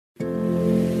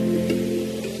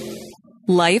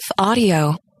Life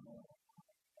Audio.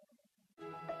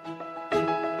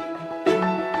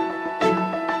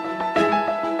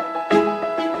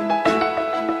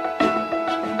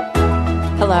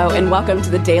 Hello, and welcome to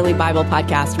the Daily Bible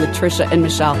Podcast with Trisha and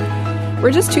Michelle.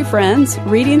 We're just two friends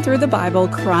reading through the Bible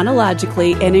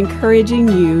chronologically and encouraging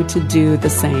you to do the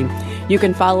same. You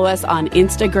can follow us on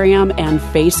Instagram and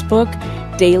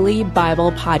Facebook, Daily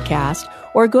Bible Podcast,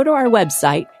 or go to our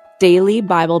website,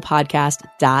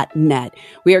 dailybiblepodcast.net.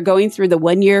 We are going through the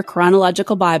 1-year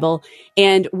chronological Bible,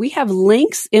 and we have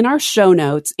links in our show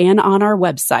notes and on our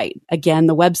website. Again,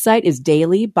 the website is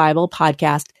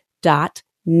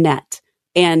dailybiblepodcast.net.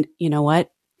 And you know what?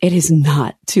 It is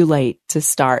not too late to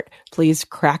start. Please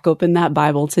crack open that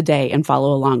Bible today and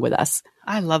follow along with us.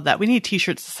 I love that. We need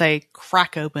t-shirts to say,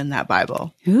 crack open that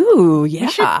Bible. Ooh, yeah.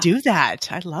 We should do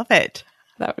that. I love it.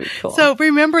 That would be cool. So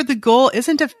remember, the goal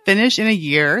isn't to finish in a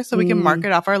year so we can mark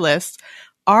it off our list.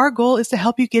 Our goal is to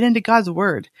help you get into God's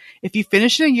Word. If you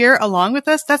finish in a year along with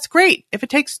us, that's great. If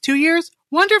it takes 2 years,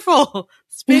 wonderful.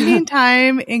 Spending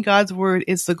time in God's Word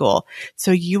is the goal. So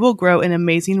you will grow in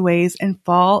amazing ways and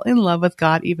fall in love with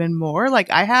God even more, like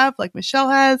I have, like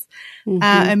Michelle has.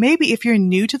 And maybe if you're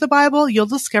new to the Bible, you'll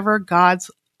discover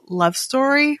God's love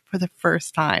story for the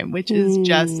first time, which is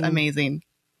just amazing.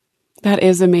 That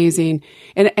is amazing.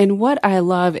 And what I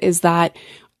love is that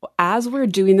as we're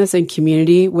doing this in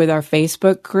community with our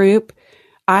Facebook group,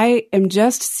 I am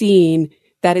just seeing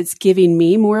that it's giving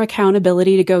me more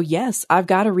accountability to go, yes, I've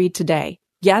got to read today.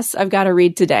 Yes, I've got to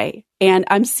read today. And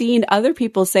I'm seeing other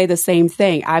people say the same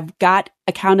thing. I've got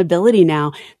accountability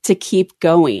now to keep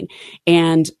going.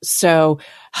 And so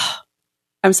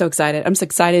I'm so excited. I'm so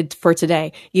excited for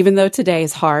today. Even though today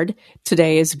is hard,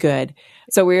 today is good.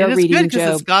 So we are reading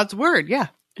Job. It's God's Word. Yeah.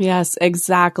 Yes,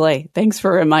 exactly. Thanks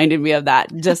for reminding me of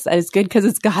that. Just it's good because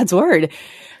it's God's Word.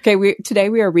 Okay, today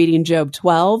we are reading Job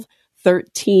 12,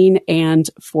 13, and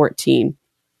 14.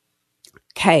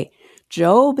 Okay,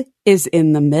 Job is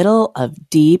in the middle of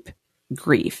deep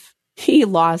grief. He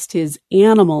lost his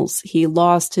animals. He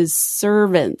lost his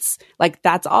servants. Like,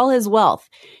 that's all his wealth.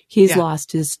 He's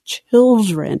lost his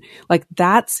children. Like,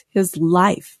 that's his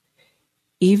life.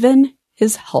 Even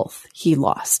his health he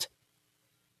lost.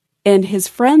 And his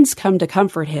friends come to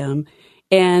comfort him.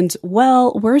 And,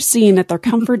 well, we're seeing that their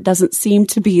comfort doesn't seem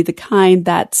to be the kind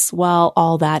that's, well,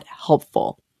 all that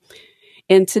helpful.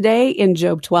 And today in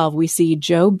Job 12, we see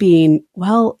Job being,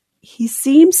 well, he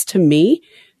seems to me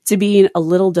to being a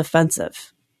little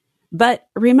defensive. But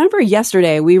remember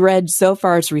yesterday we read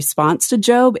Zophar's response to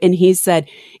Job, and he said,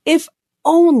 if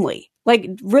only, like,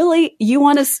 really, you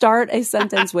want to start a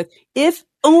sentence with, if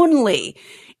only.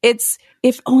 It's,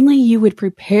 if only you would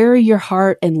prepare your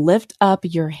heart and lift up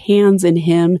your hands in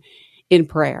him in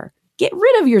prayer. Get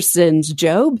rid of your sins,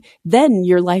 Job. Then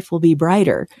your life will be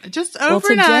brighter. Just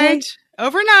overnight.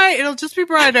 Overnight, it'll just be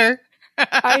brighter.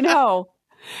 I know.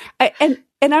 And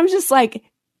I'm just like,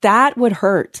 that would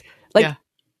hurt. Like,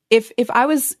 if I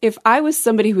was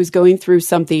somebody who's going through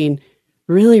something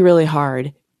really, really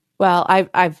hard, well,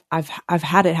 I've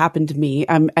had it happen to me.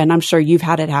 And I'm sure you've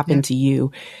had it happen to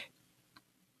you.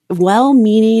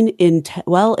 Well-meaning,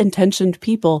 well-intentioned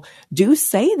people do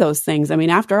say those things. I mean,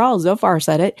 after all, Zophar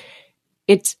said it.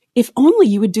 It's, if only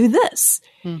you would do this.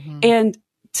 And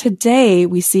today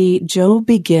we see Job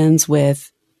begins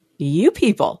with, you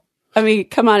people. I mean,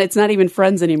 come on, it's not even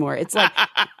friends anymore. It's like,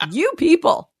 you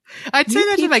people. I'd say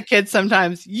that to my kids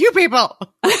sometimes. You people.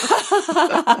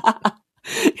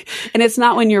 And it's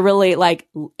not when you're really like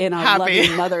in a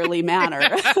loving, motherly manner.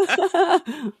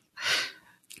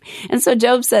 And so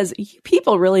Job says, you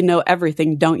people really know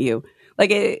everything, don't you? Like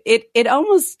it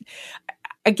almost,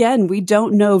 again, we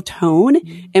don't know tone,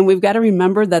 and we've got to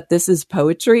remember that this is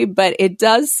poetry, but it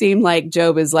does seem like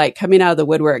Job is like coming out of the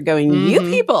woodwork going, you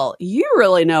people, you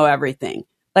really know everything.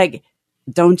 Like,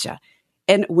 don't you?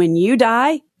 And when you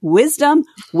die, wisdom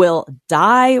will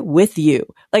die with you.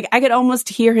 Like, I could almost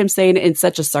hear him saying it in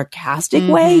such a sarcastic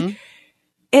way.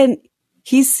 And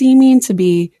he's seeming to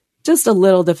be just a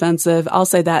little defensive. I'll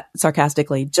say that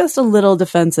sarcastically, just a little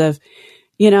defensive,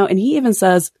 and he even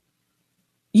says,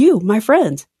 you, my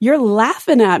friend, you're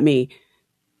laughing at me.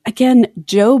 Again,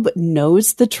 Job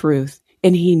knows the truth,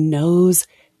 and he knows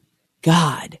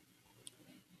God.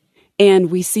 And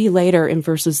we see later in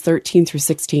verses 13 through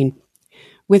 16,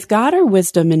 with God are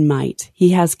wisdom and might.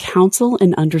 He has counsel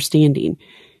and understanding.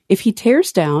 If he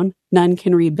tears down, none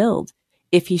can rebuild.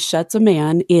 If he shuts a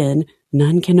man in,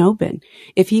 none can open.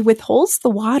 If he withholds the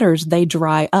waters, they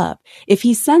dry up. If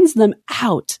he sends them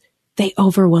out, they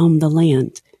overwhelm the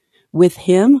land. With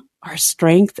him are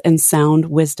strength and sound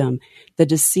wisdom. The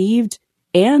deceived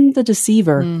and the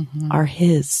deceiver are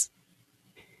his.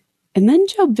 And then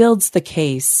Job builds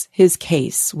his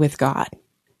case with God.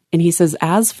 And he says,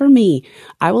 as for me,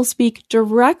 I will speak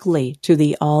directly to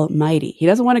the Almighty. He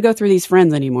doesn't want to go through these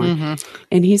friends anymore.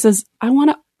 And he says, I want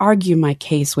to argue my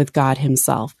case with God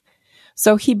himself.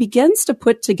 So he begins to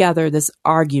put together this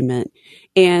argument,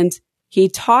 and he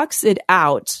talks it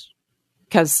out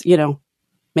because,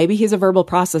 maybe he's a verbal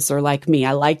processor like me.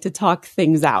 I like to talk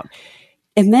things out.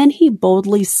 And then he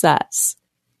boldly says,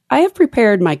 I have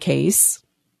prepared my case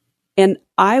and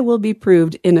I will be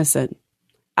proved innocent.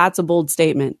 That's a bold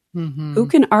statement. Who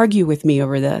can argue with me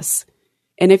over this?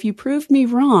 And if you prove me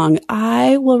wrong,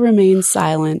 I will remain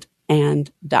silent and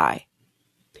die.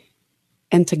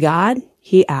 And to God,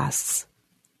 he asks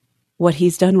what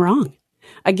he's done wrong.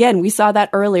 Again, we saw that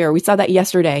earlier. We saw that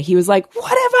yesterday. He was like, what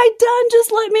have I done?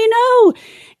 Just let me know.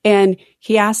 And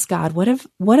he asks God, what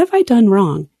have I done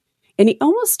wrong? And he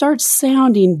almost starts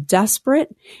sounding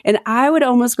desperate. And I would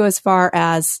almost go as far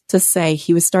as to say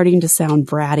he was starting to sound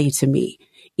bratty to me,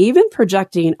 even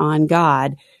projecting on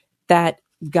God that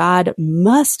God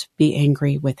must be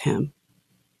angry with him.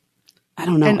 I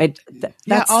don't know.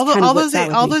 That's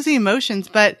all those emotions,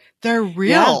 but they're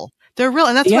real. Yeah. They're real.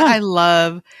 And that's what I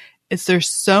love is there's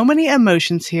so many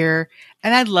emotions here.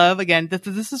 And I love, again, that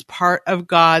this is part of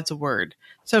God's word.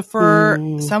 So for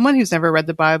someone who's never read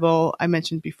the Bible, I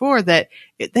mentioned before that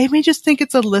they may just think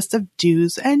it's a list of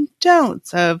do's and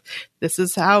don'ts of this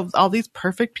is how all these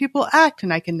perfect people act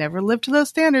and I can never live to those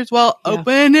standards. Well,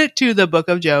 open it to the book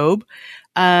of Job.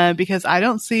 Because I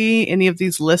don't see any of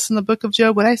these lists in the book of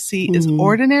Job. What I see is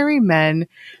ordinary men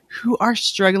who are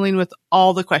struggling with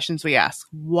all the questions we ask.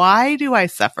 Why do I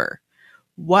suffer?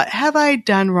 What have I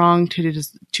done wrong to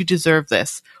deserve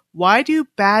this? Why do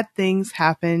bad things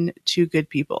happen to good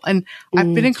people? And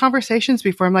I've been in conversations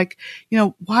before. I'm like,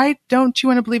 why don't you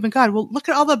want to believe in God? Well, look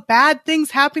at all the bad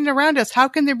things happening around us. How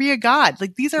can there be a God?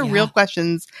 Like these are real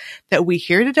questions that we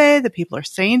hear today, that people are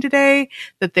saying today,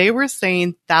 that they were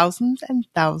saying thousands and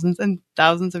thousands and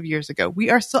thousands of years ago. We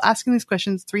are still asking these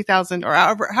questions 3,000 or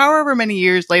however many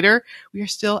years later. We are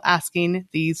still asking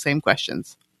these same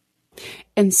questions.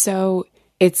 And so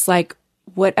it's like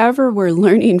whatever we're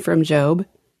learning from Job,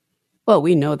 well,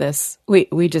 we know this.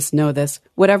 We just know this.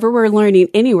 Whatever we're learning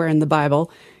anywhere in the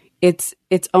Bible, it's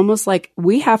almost like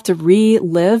we have to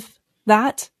relive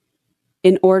that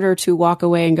in order to walk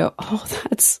away and go, oh,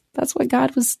 that's what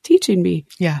God was teaching me.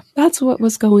 Yeah. That's what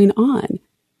was going on.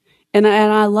 And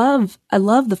I love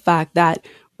the fact that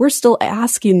we're still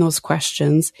asking those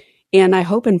questions. And I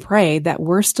hope and pray that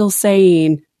we're still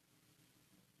saying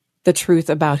the truth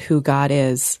about who God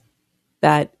is,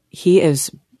 that He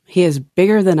is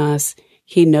bigger than us.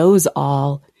 He knows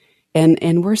all.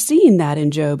 And we're seeing that in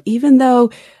Job, even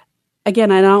though,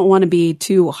 again, I don't want to be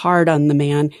too hard on the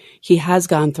man. He has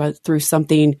gone through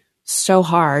something so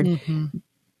hard,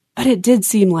 but it did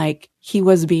seem like he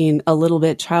was being a little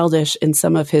bit childish in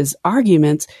some of his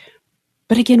arguments.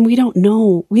 But again, we don't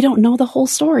know the whole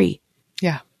story.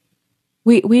 Yeah.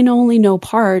 We only know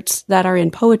parts that are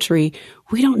in poetry.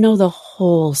 We don't know the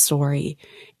whole story.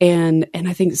 And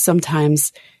I think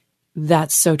sometimes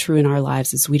that's so true in our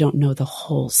lives is we don't know the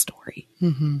whole story.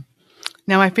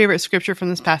 Now, my favorite scripture from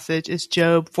this passage is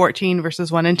Job 14,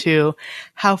 verses 1 and 2.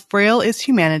 How frail is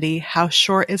humanity, how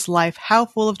short is life, how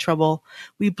full of trouble.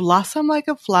 We blossom like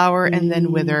a flower and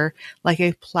then wither. Like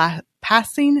a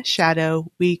passing shadow,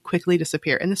 we quickly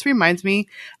disappear. And this reminds me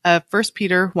of 1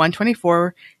 Peter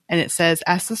 1:24. And it says,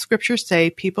 as the scriptures say,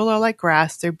 people are like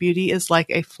grass. Their beauty is like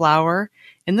a flower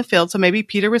in the field. So maybe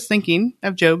Peter was thinking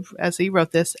of Job as he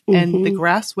wrote this, and the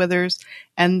grass withers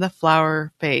and the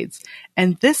flower fades.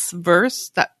 And this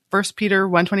verse, that 1 Peter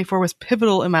 1:24, was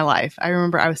pivotal in my life. I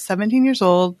remember I was 17 years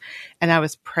old and I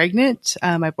was pregnant.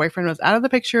 My boyfriend was out of the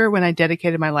picture when I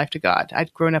dedicated my life to God.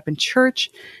 I'd grown up in church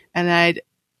and I'd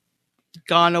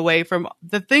gone away from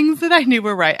the things that I knew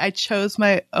were right. I chose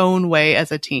my own way as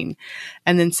a teen.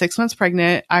 And then 6 months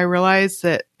pregnant, I realized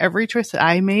that every choice that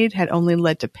I made had only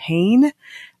led to pain.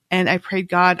 And I prayed,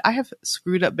 God, I have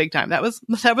screwed up big time. That was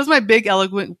my big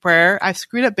eloquent prayer. I've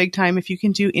screwed up big time. If you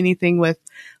can do anything with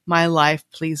my life,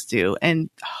 please do. And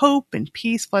hope and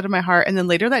peace flooded my heart. And then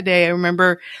later that day, I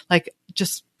remember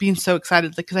just being so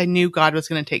excited because I knew God was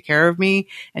going to take care of me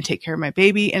and take care of my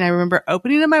baby. And I remember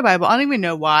opening up my Bible. I don't even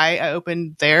know why I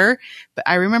opened there, but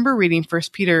I remember reading 1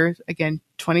 Peter, again,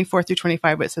 24-25,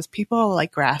 but it says, people are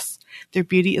like grass. Their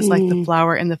beauty is like the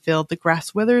flower in the field. The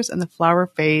grass withers and the flower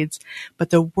fades, but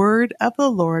the word of the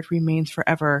Lord remains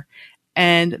forever.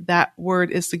 And that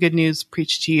word is the good news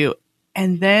preached to you.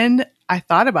 And then I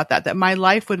thought about that my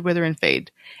life would wither and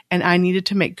fade. And I needed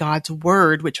to make God's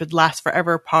word, which would last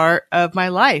forever, part of my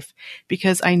life,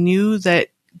 because I knew that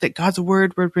God's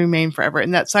word would remain forever.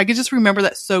 And so I could just remember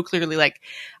that so clearly, like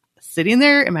sitting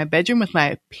there in my bedroom with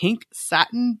my pink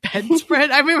satin bedspread.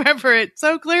 I remember it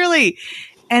so clearly.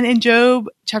 And in Job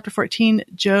chapter 14,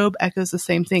 Job echoes the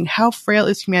same thing. How frail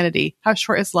is humanity? How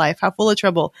short is life? How full of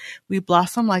trouble? We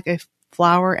blossom like a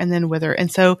flower and then wither.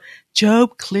 And so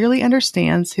Job clearly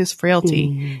understands his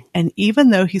frailty. And even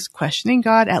though he's questioning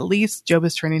God, at least Job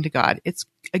is turning to God. It's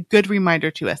a good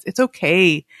reminder to us. It's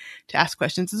okay to ask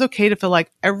questions. It's okay to feel like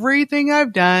everything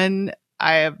I've done,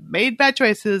 I have made bad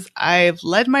choices. I've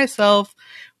led myself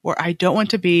where I don't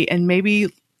want to be. And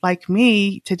maybe like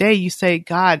me today, you say,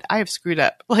 God, I have screwed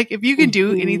up. Like if you can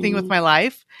do anything with my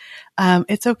life,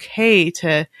 it's okay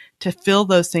to feel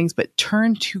those things, but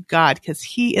turn to God because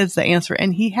he is the answer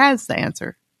and he has the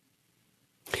answer.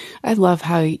 I love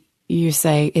how you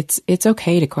say it's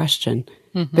okay to question,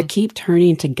 but keep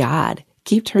turning to God.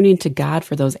 Keep turning to God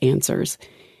for those answers.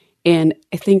 And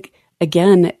I think,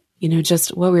 again,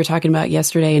 just what we were talking about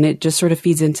yesterday, and it just sort of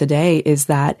feeds in today, is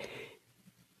that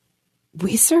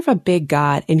we serve a big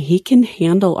God and he can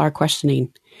handle our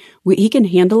questioning. He can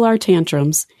handle our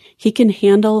tantrums. He can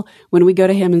handle when we go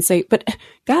to him and say, but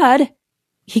God,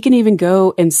 he can even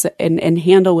go and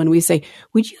handle when we say,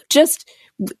 would you just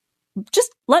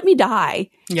let me die?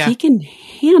 Yeah. He can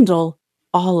handle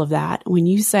all of that. When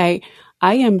you say,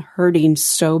 I am hurting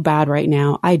so bad right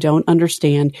now. I don't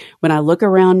understand. When I look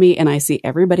around me and I see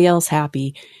everybody else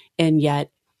happy, and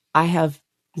yet I have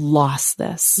lost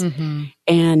this.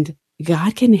 And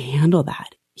God can handle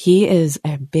that. He is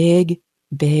a big,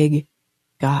 big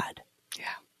God.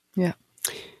 Yeah.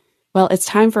 Well, it's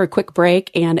time for a quick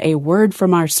break and a word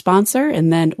from our sponsor,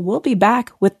 and then we'll be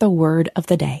back with the word of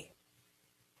the day.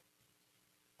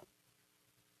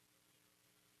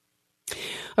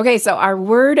 Okay, so our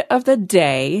word of the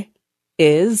day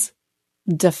is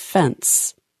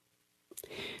defense.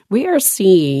 We are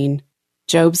seeing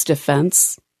Job's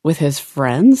defense with his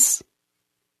friends,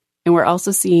 and we're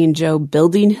also seeing Job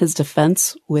building his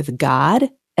defense with God,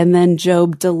 and then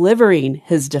Job delivering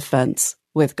his defense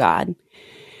with God.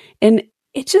 And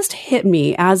it just hit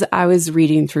me as I was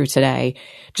reading through today,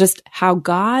 just how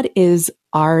God is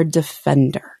our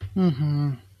defender.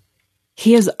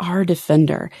 He is our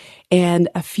defender. And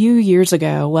a few years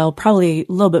ago, well, probably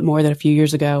a little bit more than a few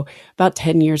years ago, about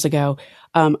 10 years ago,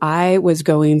 I was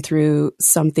going through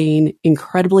something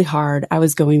incredibly hard. I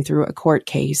was going through a court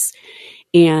case,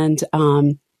 and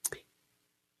I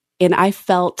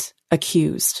felt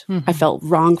accused. I felt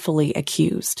wrongfully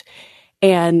accused.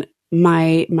 And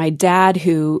my dad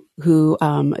who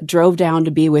drove down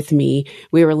to be with me,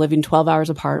 we were living 12 hours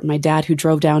apart. My dad who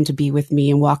drove down to be with me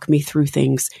and walk me through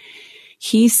things,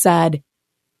 he said,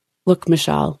 look,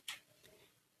 Michelle,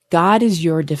 God is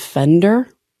your defender.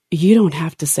 You don't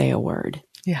have to say a word.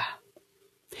 Yeah.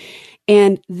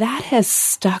 And that has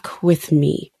stuck with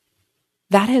me.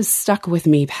 That has stuck with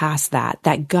me past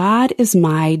that God is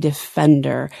my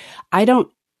defender. I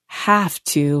don't have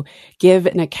to give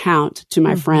an account to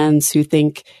my friends who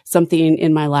think something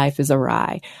in my life is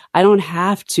awry. I don't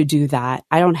have to do that.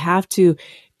 I don't have to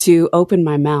open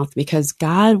my mouth because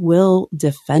God will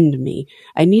defend me.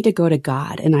 I need to go to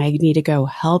God and I need to go,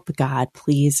 help God,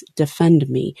 please defend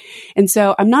me. And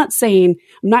so I'm not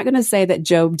going to say that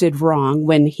Job did wrong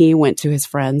when he went to his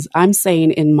friends. I'm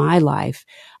saying in my life,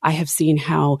 I have seen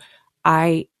how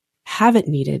I haven't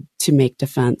needed to make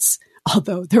defense.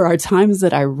 Although there are times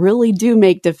that I really do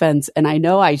make defense and I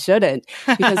know I shouldn't,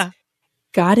 because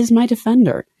God is my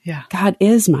defender. Yeah. God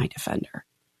is my defender.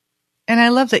 And I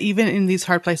love that even in these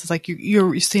hard places, like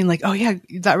you're seeing like, oh yeah,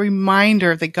 that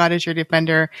reminder that God is your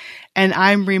defender. And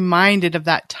I'm reminded of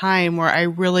that time where I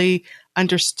really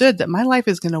understood that my life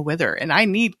is going to wither and I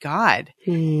need God.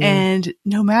 And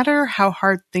no matter how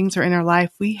hard things are in our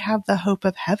life, we have the hope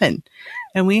of heaven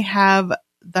and we have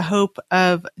the hope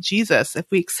of Jesus. If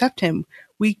we accept him,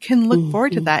 we can look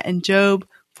forward to that. And Job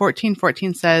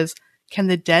 14:14 says, can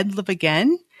the dead live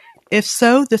again? If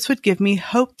so, this would give me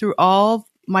hope through all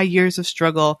my years of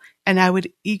struggle, and I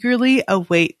would eagerly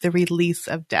await the release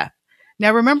of death.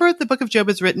 Now, remember, the book of Job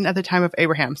was written at the time of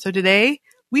Abraham. So today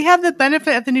we have the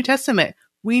benefit of the New Testament.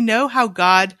 We know how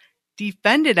God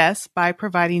defended us by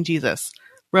providing Jesus.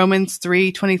 Romans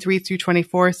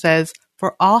 3:23-24 says,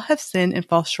 for all have sinned and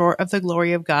fall short of the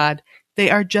glory of God.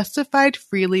 They are justified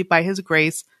freely by his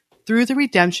grace through the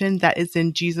redemption that is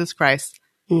in Jesus Christ.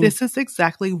 This is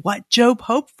exactly what Job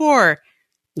hoped for,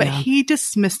 but he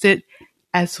dismissed it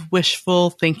as wishful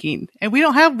thinking. And we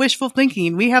don't have wishful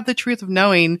thinking. We have the truth of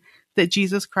knowing that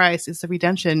Jesus Christ is the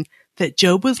redemption. that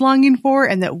Job was longing for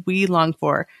and that we long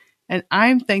for. And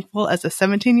I'm thankful as a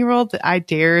 17-year-old that I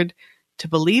dared to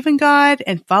believe in God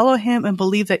and follow him and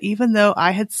believe that even though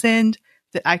I had sinned,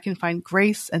 that I can find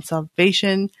grace and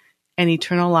salvation and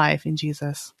eternal life in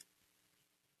Jesus.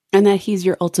 And that he's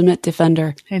your ultimate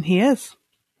defender. And he is.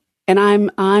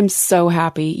 And I'm so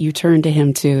happy you turned to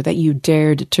him too, that you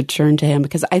dared to turn to him,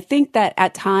 because I think that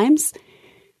at times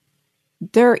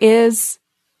there's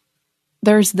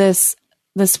this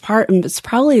part, and it's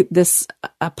probably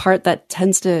a part that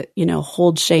tends to,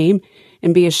 hold shame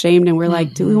and be ashamed. And we're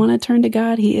like, do we want to turn to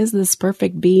God? He is this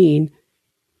perfect being.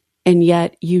 And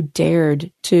yet you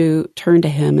dared to turn to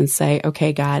him and say,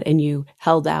 okay, God, and you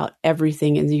held out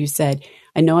everything. And you said,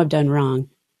 I know I've done wrong.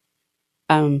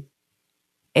 And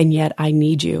yet I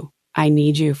need you. I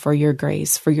need you for your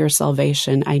grace, for your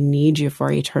salvation. I need you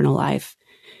for eternal life.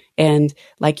 And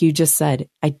like you just said,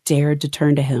 I dared to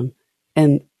turn to him.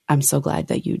 And I'm so glad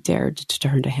that you dared to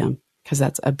turn to him, because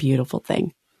that's a beautiful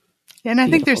thing. Yeah, and I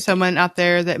think there's someone out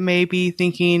there that may be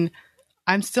thinking,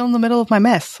 I'm still in the middle of my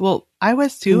mess. Well, I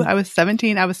was too. I was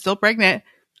 17. I was still pregnant.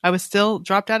 I was still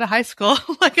dropped out of high school.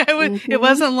 It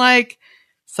wasn't like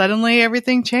suddenly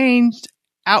everything changed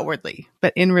outwardly,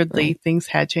 but inwardly things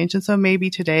had changed. And so maybe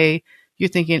today you're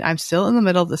thinking, I'm still in the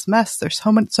middle of this mess. There's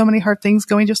so many hard things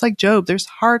going, just like Job. There's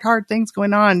hard things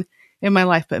going on in my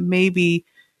life, but maybe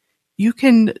you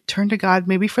can turn to God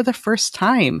maybe for the first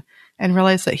time and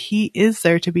realize that he is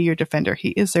there to be your defender. He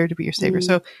is there to be your savior.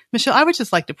 So Michelle, I would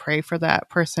just like to pray for that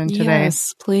person today.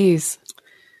 Yes, please.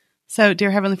 So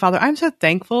dear Heavenly Father, I'm so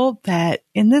thankful that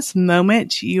in this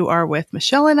moment you are with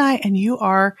Michelle and I, and you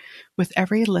are with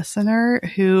every listener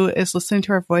who is listening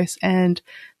to our voice, and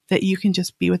that you can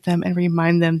just be with them and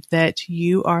remind them that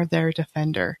you are their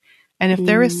defender. And if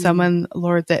there is someone,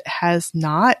 Lord, that has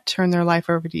not turned their life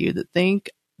over to you, that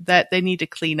think that they need to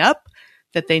clean up,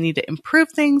 that they need to improve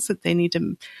things, that they need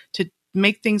to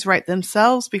make things right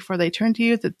themselves before they turn to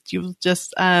you, that you will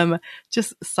just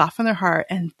soften their heart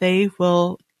and they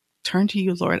will turn to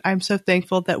you, Lord. I'm so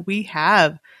thankful that we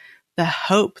have the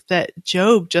hope that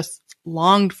Job just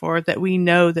longed for, that we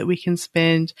know that we can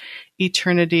spend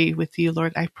eternity with you,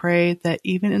 Lord. I pray that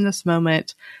even in this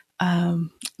moment,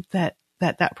 that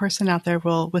person out there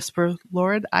will whisper,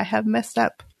 Lord, I have messed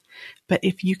up, but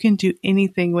if you can do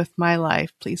anything with my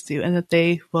life, please do. And that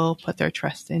they will put their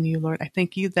trust in you, Lord. I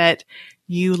thank you that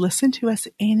you listen to us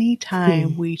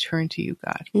anytime we turn to you,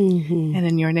 God. And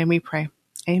in your name we pray.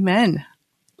 Amen.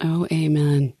 Oh,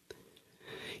 amen.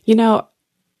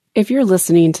 If you're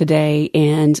listening today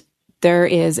and there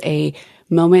is a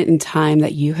moment in time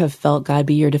that you have felt God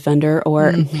be your defender,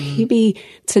 or maybe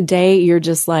today you're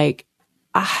just like,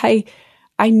 I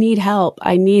need help.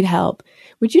 I need help.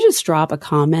 Would you just drop a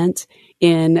comment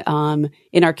in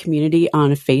our community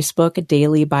on Facebook,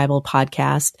 Daily Bible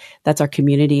Podcast? That's our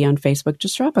community on Facebook.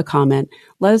 Just drop a comment.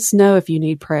 Let us know if you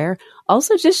need prayer.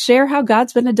 Also, just share how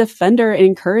God's been a defender and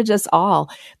encourage us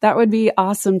all. That would be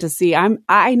awesome to see.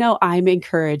 I know I'm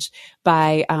encouraged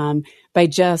by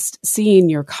just seeing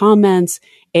your comments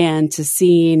and to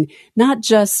seeing not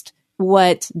just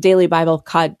what Daily Bible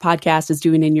Podcast is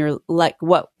doing in your, like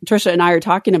what Trisha and I are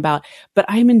talking about, but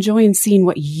I'm enjoying seeing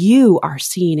what you are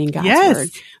seeing in God's Word.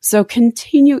 So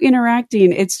continue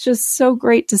interacting. It's just so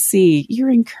great to see.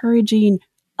 You're encouraging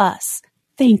us.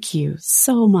 Thank you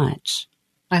so much.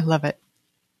 I love it.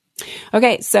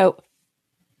 Okay, so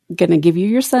I'm going to give you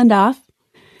your send off.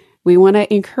 We want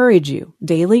to encourage you,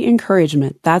 daily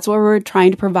encouragement. That's what we're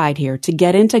trying to provide here, to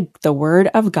get into the Word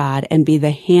of God and be the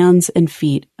hands and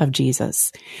feet of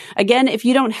Jesus. Again, if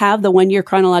you don't have the 1 Year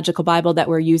Chronological Bible that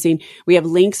we're using, we have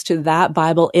links to that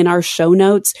Bible in our show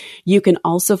notes. You can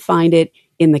also find it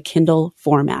in the Kindle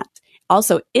format.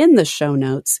 Also in the show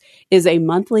notes is a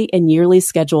monthly and yearly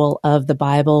schedule of the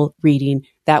Bible reading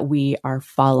that we are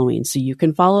following. So you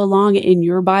can follow along in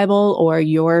your Bible or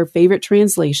your favorite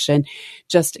translation.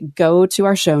 Just go to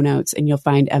our show notes and you'll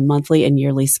find a monthly and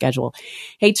yearly schedule.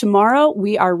 Hey, tomorrow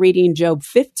we are reading Job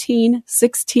 15,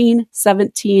 16,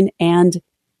 17, and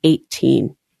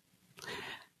 18.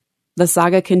 The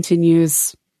saga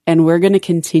continues, and we're going to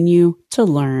continue to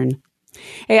learn.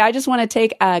 Hey, I just want to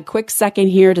take a quick second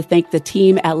here to thank the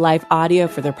team at Life Audio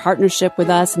for their partnership with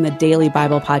us in the Daily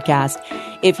Bible Podcast.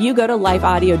 If you go to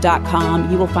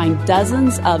lifeaudio.com, you will find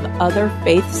dozens of other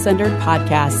faith-centered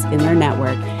podcasts in their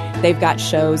network. They've got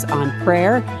shows on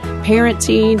prayer,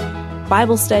 parenting,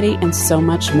 Bible study, and so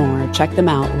much more. Check them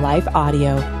out,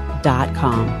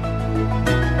 lifeaudio.com.